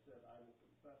 I said, I will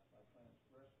confess my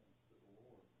transgressions to the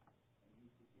Lord, and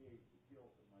you forgave the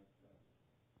guilt of my sins.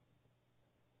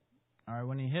 All right,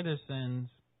 when he hid his sins,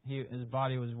 his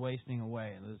body was wasting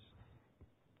away. It was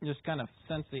just kind of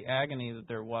sense the agony that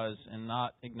there was in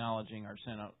not acknowledging our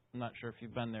sin. I'm not sure if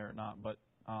you've been there or not, but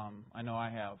I know I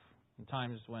have. In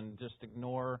times when just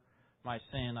ignore my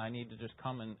sin, I need to just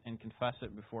come and confess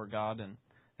it before God and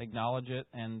acknowledge it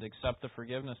and accept the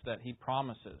forgiveness that He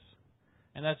promises.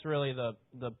 And that's really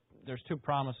there's two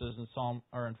promises in 1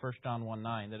 John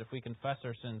 1:9, that if we confess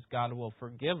our sins, God will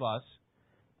forgive us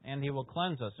and He will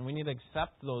cleanse us. And we need to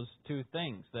accept those two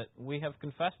things, that we have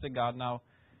confessed to God. Now,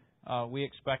 we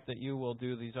expect that you will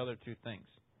do these other two things.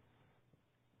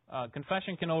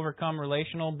 Confession can overcome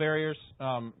relational barriers.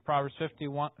 Proverbs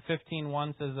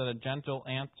 15:1 says that a gentle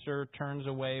answer turns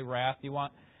away wrath. You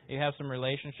have some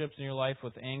relationships in your life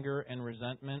with anger and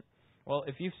resentment. Well,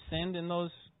 if you've sinned in those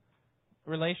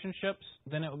relationships,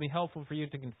 then it will be helpful for you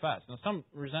to confess. Now, some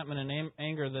resentment and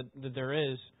anger that there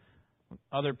is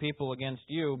other people against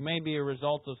you may be a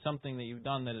result of something that you've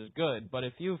done that is good. But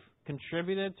if you've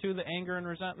contributed to the anger and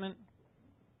resentment,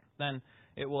 then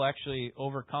it will actually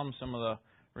overcome some of the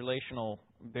relational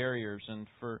barriers. And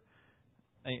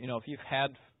if you've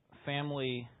had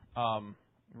family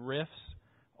rifts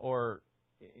or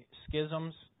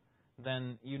schisms,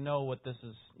 then you know what this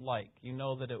is like. You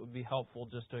know that it would be helpful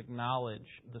just to acknowledge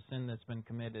the sin that's been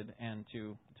committed and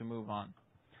to move on.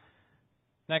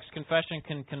 Next, confession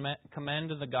can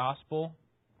commend the gospel.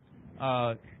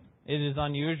 It is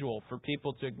unusual for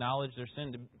people to acknowledge their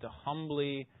sin, to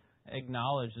humbly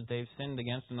acknowledge that they've sinned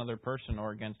against another person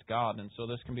or against God. And so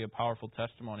this can be a powerful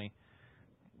testimony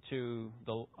to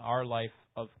the life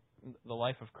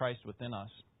of Christ within us.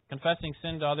 Confessing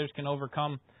sin to others can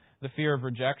overcome the fear of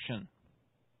rejection.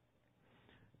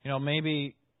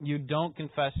 Maybe you don't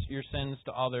confess your sins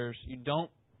to others.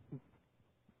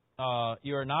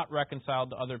 You are not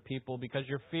reconciled to other people because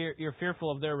you're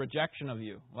fearful of their rejection of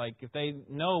you. Like, if they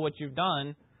know what you've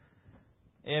done,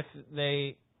 if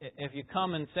you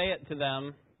come and say it to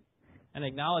them and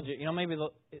acknowledge it, maybe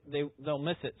they'll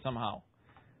miss it somehow.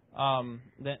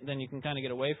 Then you can kind of get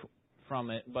away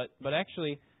from it. But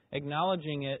actually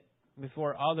acknowledging it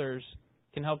before others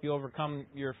can help you overcome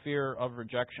your fear of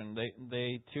rejection.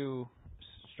 They too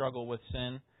struggle with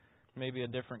sin. Maybe a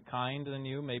different kind than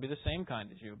you, maybe the same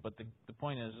kind as you. But the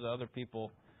point is that other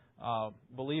people,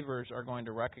 believers, are going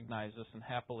to recognize this and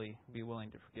happily be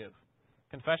willing to forgive.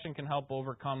 Confession can help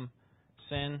overcome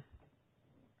sin.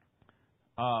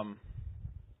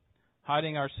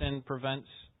 Hiding our sin prevents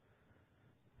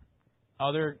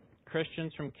other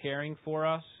Christians from caring for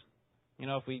us.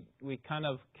 If we kind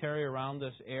of carry around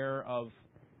this air of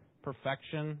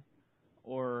perfection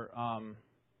or,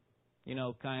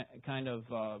 kind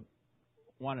of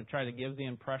want to try to give the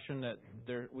impression that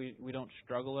we don't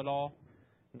struggle at all,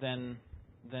 then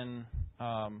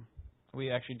we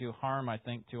actually do harm, I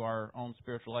think, to our own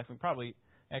spiritual life. We probably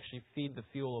actually feed the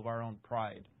fuel of our own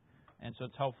pride. And so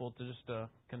it's helpful to just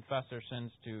confess our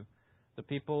sins to the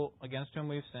people against whom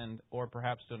we've sinned, or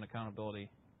perhaps to an accountability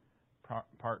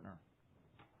partner.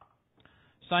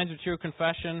 Signs of true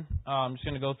confession. I'm just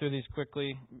going to go through these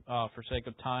quickly for sake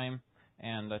of time,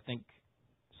 and I think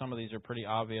some of these are pretty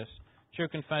obvious. True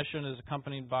confession is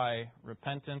accompanied by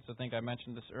repentance. I think I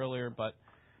mentioned this earlier, but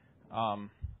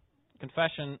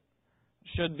confession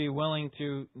should be willing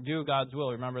to do God's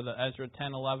will. Remember the Ezra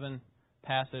 10:11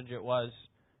 passage? It was,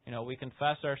 we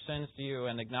confess our sins to you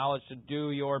and acknowledge to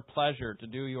do your pleasure, to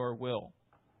do your will.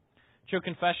 True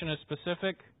confession is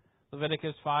specific.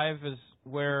 Leviticus 5 is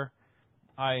where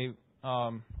I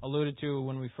alluded to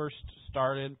when we first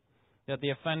started, that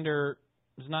the offender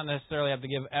does not necessarily have to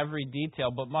give every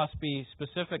detail, but must be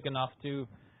specific enough to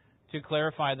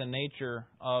clarify the nature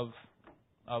of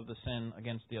the sin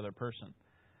against the other person.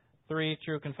 3,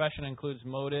 true confession includes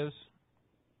motives.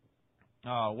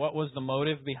 What was the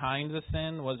motive behind the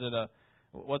sin? Was it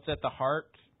what's at the heart?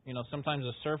 Sometimes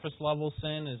a surface level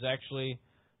sin is actually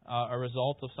a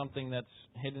result of something that's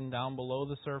hidden down below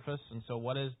the surface. And so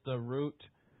what is the root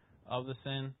of the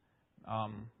sin?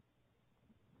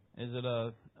 Is it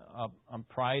a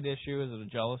pride issue? Is it a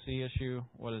jealousy issue?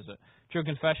 What is it? True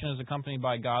confession is accompanied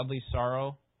by godly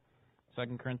sorrow.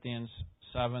 2 Corinthians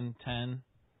 7:10.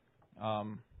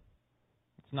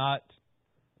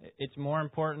 It's more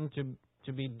important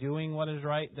to be doing what is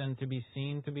right than to be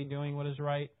seen to be doing what is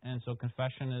right. And so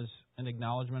confession is an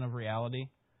acknowledgement of reality.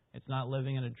 It's not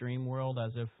living in a dream world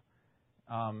as if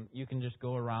you can just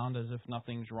go around as if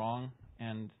nothing's wrong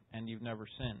and you've never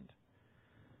sinned.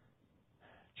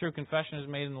 True confession is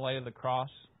made in the light of the cross.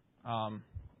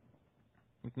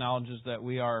 Acknowledges that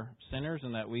we are sinners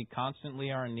and that we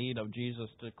constantly are in need of Jesus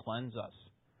to cleanse us.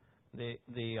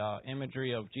 The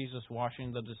imagery of Jesus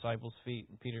washing the disciples' feet,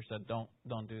 and Peter said, "Don't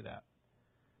do that."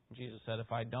 Jesus said,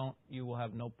 "If I don't, you will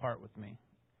have no part with me."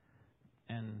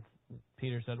 And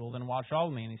Peter said, "Well, then wash all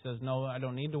of me." And he says, "No, I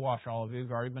don't need to wash all of you.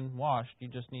 You've already been washed. You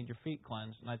just need your feet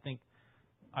cleansed." And I think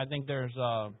there's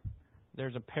a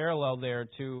parallel there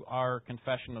to our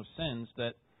confession of sins,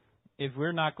 that if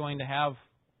we're not going to have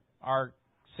our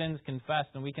sins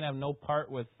confessed, then we can have no part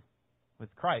with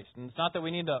Christ. And it's not that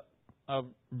we need a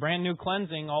brand new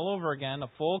cleansing all over again, a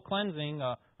full cleansing,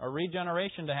 a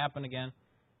regeneration to happen again.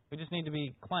 We just need to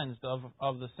be cleansed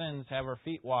of the sins, have our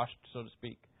feet washed, so to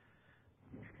speak.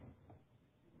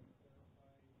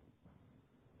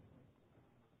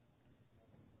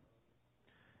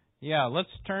 Yeah, let's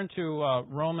turn to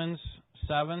Romans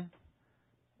 7.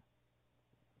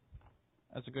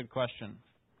 That's a good question.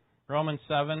 Romans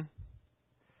 7.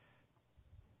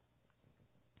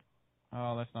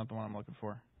 Oh, that's not the one I'm looking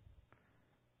for.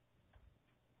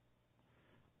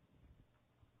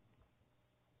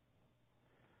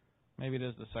 Maybe it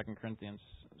is the 2 Corinthians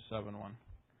 7 one.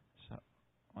 So,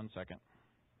 1 second.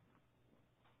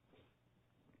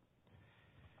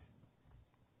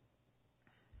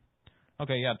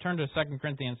 Okay, yeah, turn to 2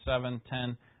 Corinthians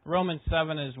 7:10. Romans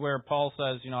 7 is where Paul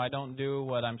says, I don't do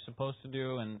what I'm supposed to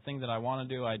do, and the thing that I want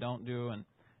to do, I don't do, and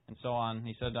so on.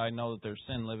 He said, I know that there's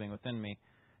sin living within me.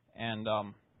 And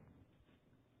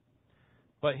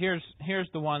but here's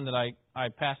the one that I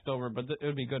passed over, but it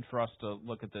would be good for us to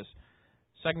look at this.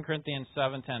 2 Corinthians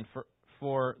 7:10.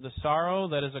 For the sorrow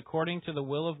that is according to the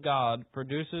will of God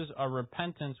produces a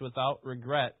repentance without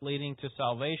regret, leading to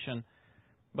salvation,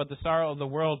 but the sorrow of the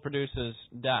world produces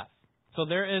death. So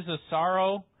there is a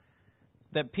sorrow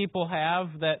that people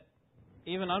have that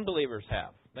even unbelievers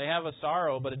have. They have a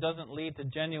sorrow, but it doesn't lead to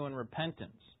genuine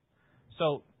repentance.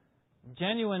 So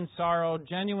genuine sorrow,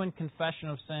 genuine confession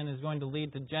of sin is going to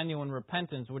lead to genuine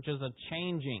repentance, which is a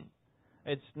changing.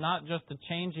 It's not just a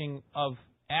changing of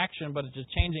action, but it's a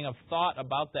changing of thought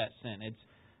about that sin. It's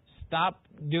stop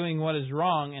doing what is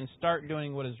wrong and start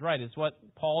doing what is right. It's what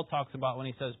Paul talks about when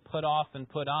he says put off and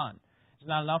put on. It's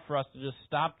not enough for us to just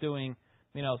stop doing,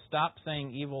 stop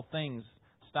saying evil things,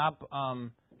 stop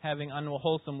having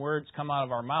unwholesome words come out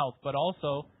of our mouth, but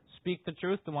also speak the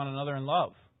truth to one another in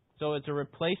love. So it's a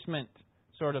replacement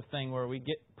sort of thing where we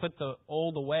put the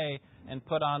old away and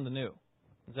put on the new.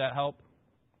 Does that help?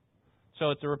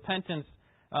 So it's a repentance.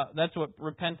 That's what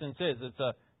repentance is. It's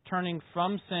a turning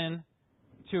from sin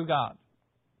to God.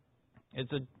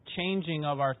 It's a changing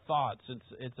of our thoughts.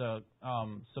 It's a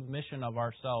submission of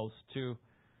ourselves to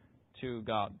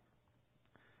God.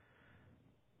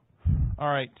 All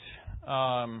right.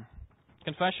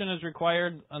 Confession is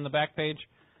required on the back page.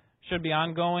 Should be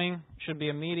ongoing, should be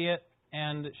immediate,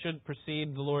 and should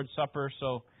precede the Lord's Supper.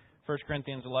 So 1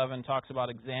 Corinthians 11 talks about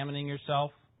examining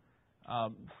yourself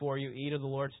before you eat of the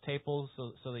Lord's table,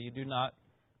 so that you do not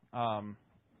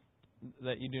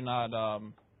that you do not, I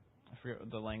forget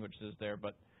what the language is there,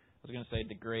 but I was going to say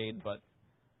degrade, but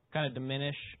kind of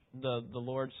diminish the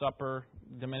Lord's Supper,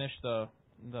 diminish the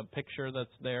picture that's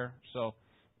there. So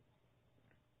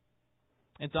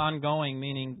it's ongoing,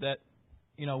 meaning that,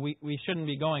 we shouldn't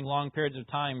be going long periods of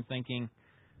time thinking,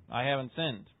 I haven't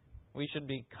sinned. We should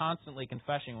be constantly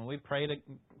confessing. When we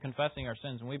confessing our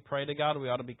sins, when we pray to God, we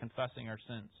ought to be confessing our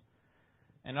sins.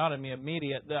 And ought to be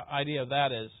immediate. The idea of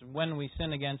that is when we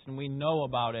sin against and we know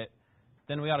about it,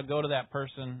 then we ought to go to that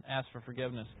person, ask for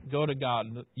forgiveness. Go to God.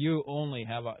 Against you only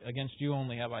have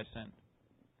I sinned.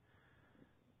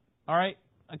 All right,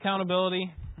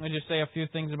 accountability. Let me just say a few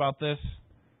things about this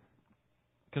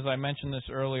because I mentioned this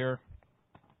earlier.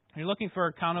 You're looking for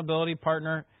an accountability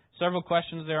partner. Several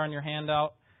questions there on your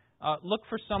handout. Look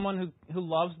for someone who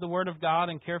loves the Word of God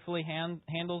and carefully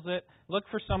handles it. Look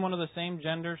for someone of the same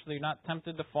gender so that you're not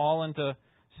tempted to fall into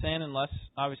sin unless,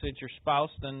 obviously, it's your spouse.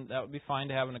 Then that would be fine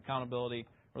to have an accountability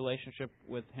relationship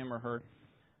with him or her.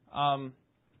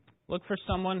 Look for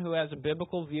someone who has a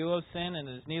biblical view of sin and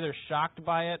is neither shocked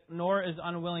by it nor is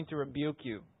unwilling to rebuke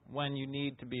you when you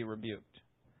need to be rebuked.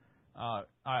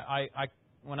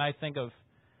 When I think of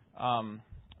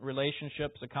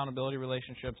relationships, accountability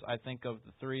relationships, I think of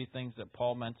the three things that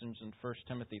Paul mentions in 1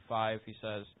 Timothy 5. He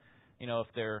says, if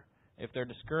they're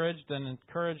discouraged, then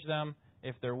encourage them.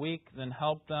 If they're weak, then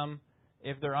help them.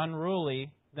 If they're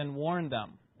unruly, then warn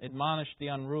them. Admonish the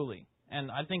unruly. And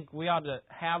I think we ought to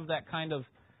have that kind of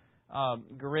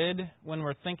grid when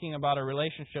we're thinking about our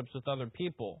relationships with other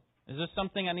people. Is this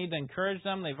something I need to encourage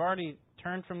them? They've already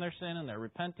turned from their sin and they're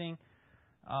repenting,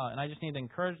 and I just need to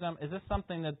encourage them. Is this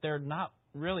something that they're not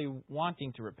really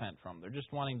wanting to repent from? They're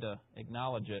just wanting to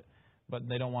acknowledge it, but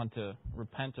they don't want to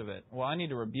repent of it. Well, I need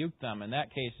to rebuke them. In that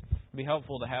case, it would be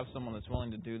helpful to have someone that's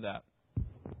willing to do that.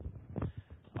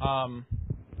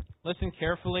 Listen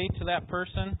carefully to that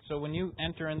person. So when you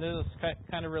enter into this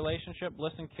kind of relationship,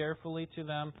 listen carefully to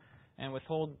them and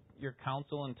withhold your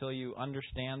counsel until you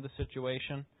understand the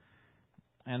situation.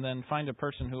 And then find a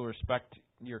person who will respect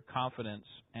your confidence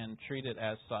and treat it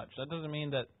as such. That doesn't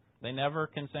mean that they never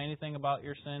can say anything about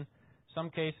your sin. Some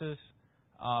cases,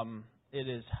 it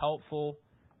is helpful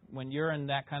when you're in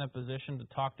that kind of position to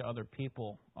talk to other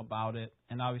people about it.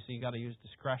 And obviously, you got to use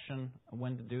discretion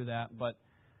when to do that. But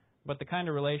the kind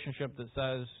of relationship that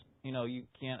says, you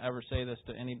can't ever say this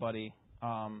to anybody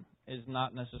is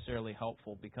not necessarily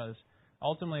helpful, because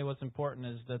ultimately, what's important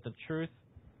is that the truth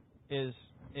is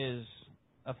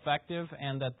effective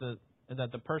and that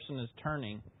the person is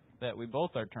turning. That we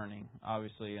both are turning,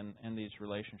 obviously, in these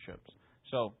relationships.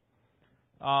 So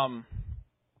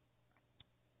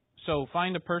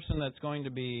find a person that's going to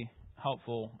be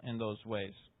helpful in those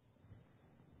ways.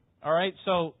 All right,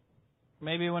 so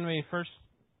maybe when you first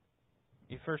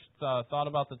thought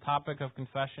about the topic of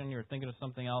confession, you were thinking of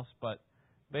something else, but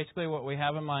basically what we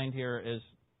have in mind here is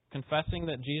confessing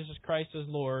that Jesus Christ is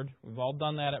Lord. We've all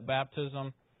done that at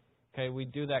baptism. Okay, we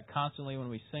do that constantly when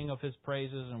we sing of His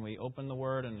praises and we open the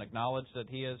Word and acknowledge that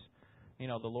He is, the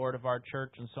Lord of our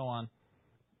church and so on.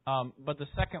 But the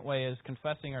second way is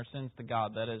confessing our sins to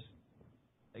God. That is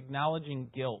acknowledging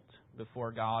guilt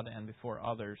before God and before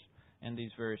others in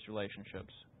these various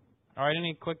relationships. All right,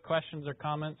 any quick questions or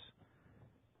comments?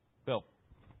 Bill?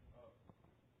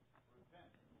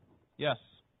 Yes.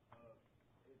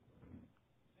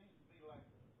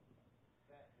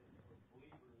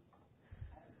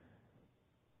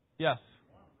 Yes.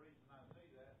 One of the reasons I say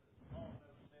that is Paul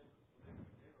never said to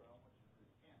Philippians, I want you to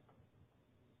repent. He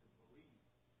said, believe.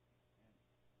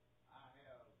 And I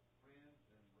have friends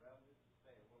and relatives that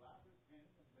say, well, I've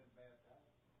repented and been baptized.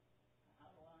 Now,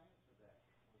 how do I answer that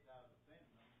without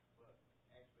offending them, but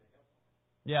actually help them?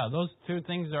 Yeah, those two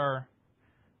things are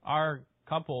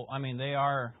couple. They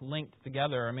are linked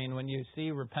together. When you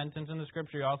see repentance in the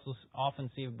Scripture, you also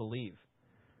often see believe.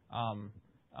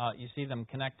 You see them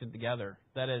connected together.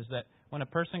 That is, that when a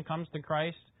person comes to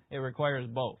Christ, it requires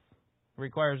both. It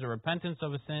requires a repentance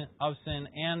of sin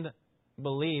and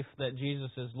belief that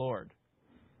Jesus is Lord.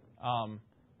 You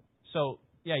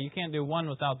can't do one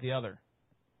without the other.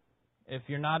 If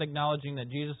you're not acknowledging that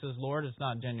Jesus is Lord, it's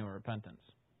not genuine repentance.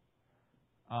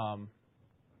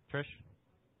 Trish?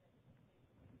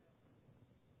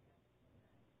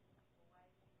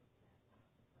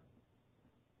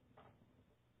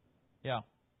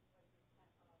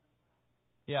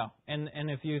 Yeah, and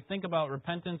if you think about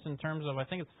repentance in terms of, I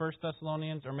think it's 1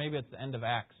 Thessalonians, or maybe it's the end of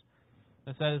Acts,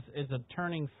 it says it's a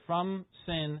turning from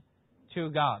sin to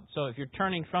God. So if you're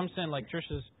turning from sin, like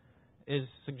Trish is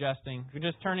suggesting, if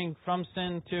you're just turning from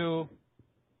sin to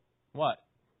what?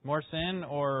 More sin,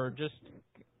 or just...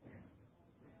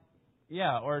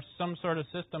 or some sort of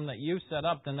system that you set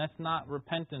up, then that's not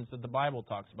repentance that the Bible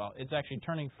talks about. It's actually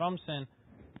turning from sin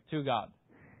to God.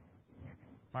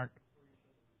 Mark?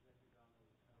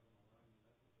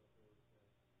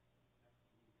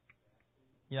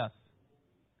 Yes.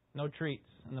 No treats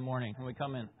in the morning when we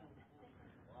come in.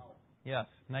 Yes.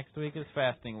 Next week is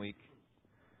fasting week.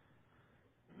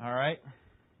 All right.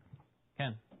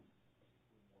 Ken?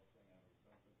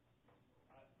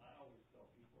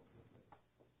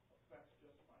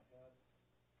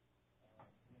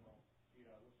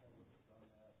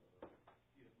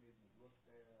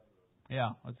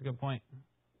 Yeah, that's a good point.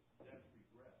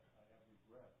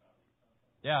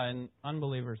 Yeah, and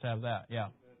unbelievers have that, yeah.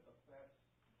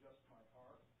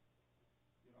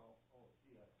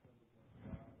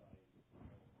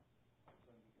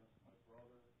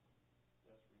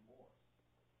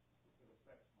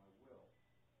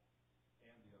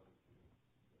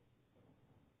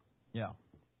 Yeah.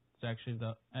 It's actually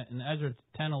in Ezra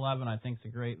 10:11, I think, is a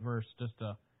great verse just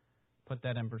to put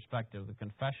that in perspective. The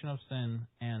confession of sin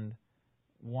and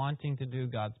wanting to do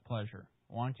God's pleasure,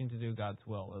 wanting to do God's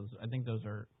will. I think those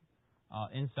are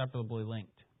inseparably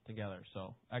linked together.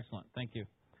 So, excellent. Thank you.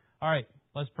 All right,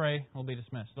 let's pray. We'll be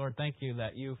dismissed. Lord, thank you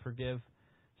that you forgive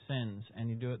sins, and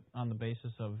you do it on the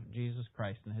basis of Jesus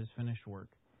Christ and His finished work.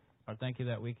 Lord, thank you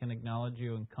that we can acknowledge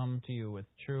you and come to you with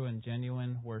true and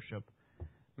genuine worship.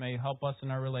 May you help us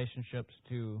in our relationships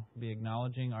to be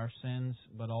acknowledging our sins,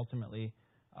 but ultimately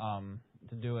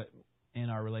to do it in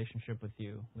our relationship with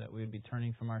you, that we would be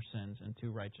turning from our sins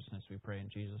into righteousness, we pray in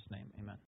Jesus' name. Amen.